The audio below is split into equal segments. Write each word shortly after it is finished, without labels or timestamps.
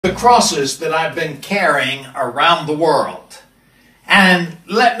the crosses that I've been carrying around the world. And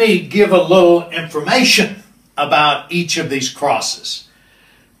let me give a little information about each of these crosses.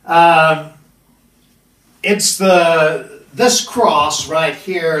 This cross right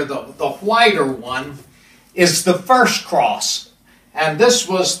here, the whiter one, is the first cross. And this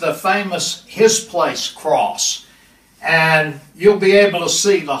was the famous His Place cross. And you'll be able to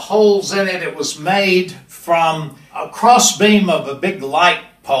see the holes in it. It was made from a crossbeam of a big light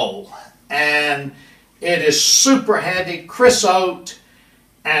pole. And it is super heavy, creosote.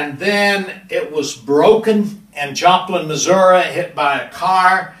 And then it was broken in Joplin, Missouri, hit by a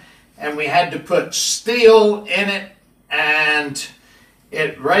car. And we had to put steel in it. And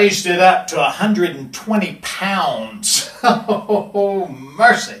it raised it up to 120 pounds. Oh,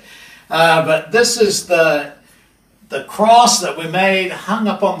 mercy. But this is the cross that we made, hung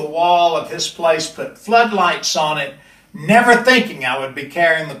up on the wall of His Place, put floodlights on it, never thinking I would be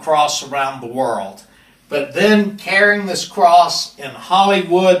carrying the cross around the world. But then carrying this cross in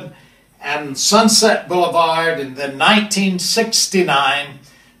Hollywood and Sunset Boulevard, and then 1969,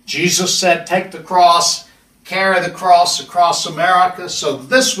 Jesus said, take the cross, carry the cross across America. So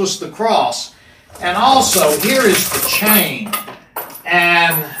this was the cross. And also, here is the chain.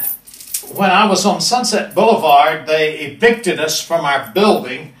 And when I was on Sunset Boulevard, they evicted us from our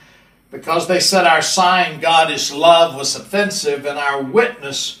building because they said our sign, God is Love, was offensive, and our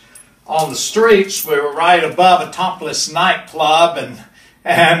witness on the streets, we were right above a topless nightclub, and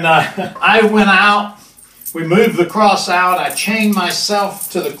I went out, we moved the cross out, I chained myself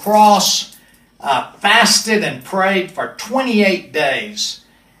to the cross, fasted and prayed for 28 days,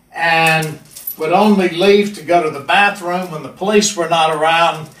 and would only leave to go to the bathroom when the police were not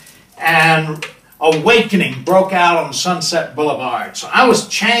around, and awakening broke out on Sunset Boulevard. So I was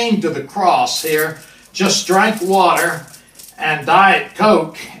chained to the cross here, just drank water and Diet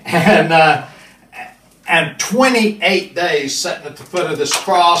Coke, and 28 days sitting at the foot of this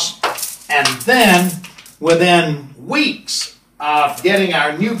cross. And then, within weeks of getting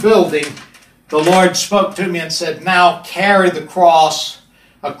our new building, the Lord spoke to me and said, now carry the cross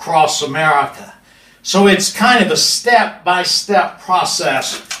across America. So it's kind of a step-by-step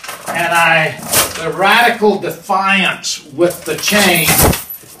process. And the radical defiance with the chain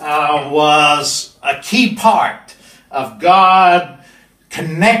was a key part of God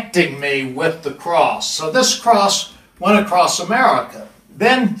connecting me with the cross. So this cross went across America.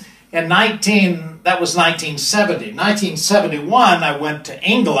 Then in 1970. 1971, I went to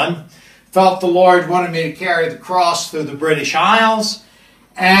England, felt the Lord wanted me to carry the cross through the British Isles.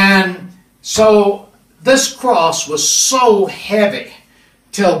 And so this cross was so heavy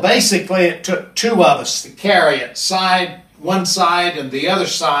till basically it took two of us to carry it, one side and the other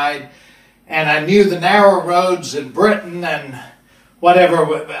side. And I knew the narrow roads in Britain and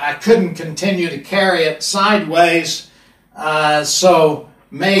whatever, I couldn't continue to carry it sideways. So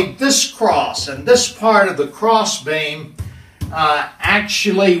made this cross, and this part of the cross beam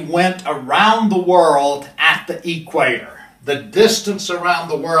actually went around the world at the equator. The distance around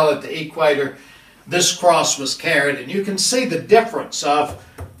the world at the equator, this cross was carried. And you can see the difference of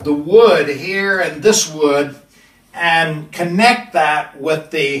the wood here and this wood, and connect that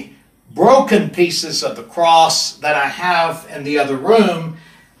with the broken pieces of the cross that I have in the other room,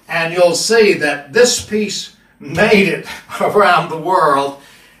 and you'll see that this piece made it around the world,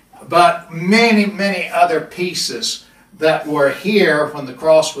 but many, many other pieces that were here when the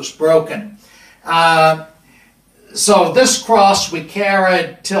cross was broken. So this cross we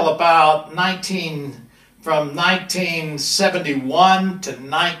carried till about from 1971 to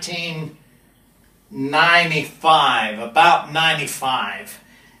 1995, about 95.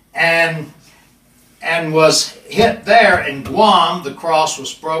 And was hit there in Guam. The cross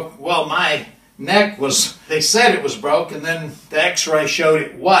was broke. Well, my neck was, they said it was broke, and then the x-ray showed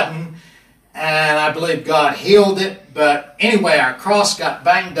it wasn't. And I believe God healed it. But anyway, our cross got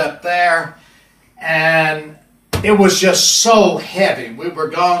banged up there, and it was just so heavy. We were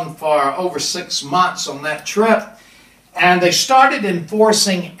gone for over 6 months on that trip, and they started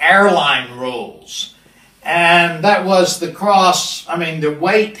enforcing airline rules. And that was the cross, I mean, the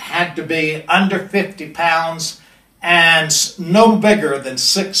weight had to be under 50 pounds and no bigger than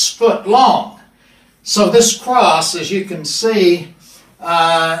 6 foot long. So this cross, as you can see,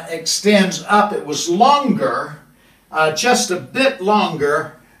 extends up. It was longer, just a bit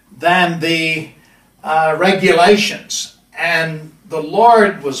longer than the regulations. And the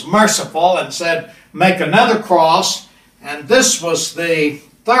Lord was merciful and said, make another cross. And this was the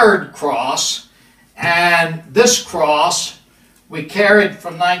third cross. And this cross we carried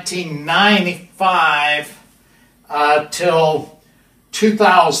from 1995 till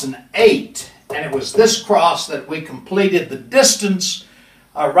 2008. And it was this cross that we completed the distance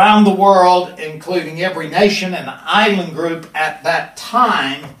around the world, including every nation and island group at that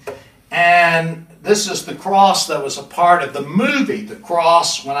time. And this is the cross that was a part of the movie, The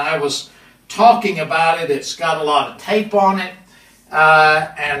Cross. When I was talking about it, it's got a lot of tape on it.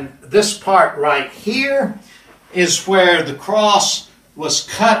 And this part right here is where the cross was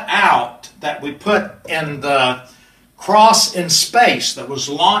cut out that we put in the cross in space, that was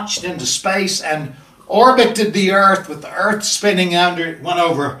launched into space and orbited the earth with the earth spinning under it, went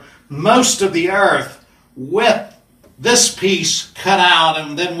over most of the earth with this piece cut out,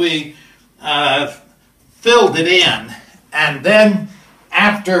 and then we filled it in. And then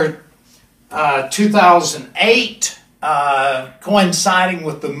after 2008, coinciding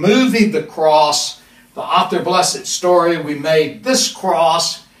with the movie The Cross, the author Blessitt story, we made this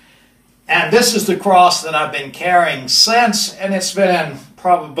cross. And this is the cross that I've been carrying since, and it's been in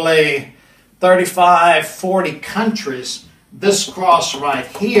probably 35, 40 countries, this cross right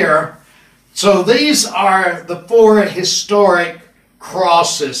here. So these are the 4 historic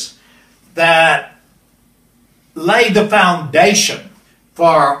crosses that laid the foundation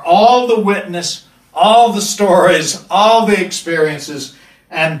for all the witness, all the stories, all the experiences,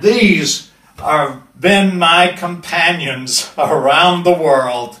 and these have been my companions around the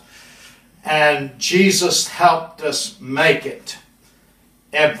world. And Jesus helped us make it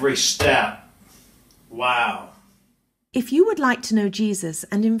every step. Wow. If you would like to know Jesus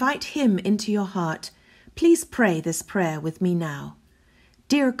and invite him into your heart, please pray this prayer with me now.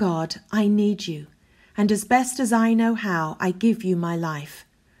 Dear God, I need you, and as best as I know how, I give you my life.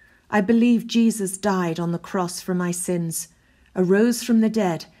 I believe Jesus died on the cross for my sins, arose from the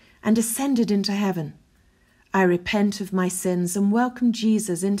dead, and ascended into heaven. I repent of my sins and welcome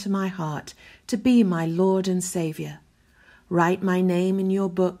Jesus into my heart to be my Lord and Saviour. Write my name in your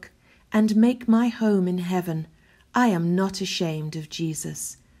book and make my home in heaven. I am not ashamed of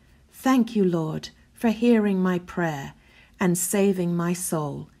Jesus. Thank you, Lord, for hearing my prayer and saving my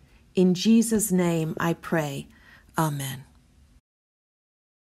soul. In Jesus' name I pray. Amen.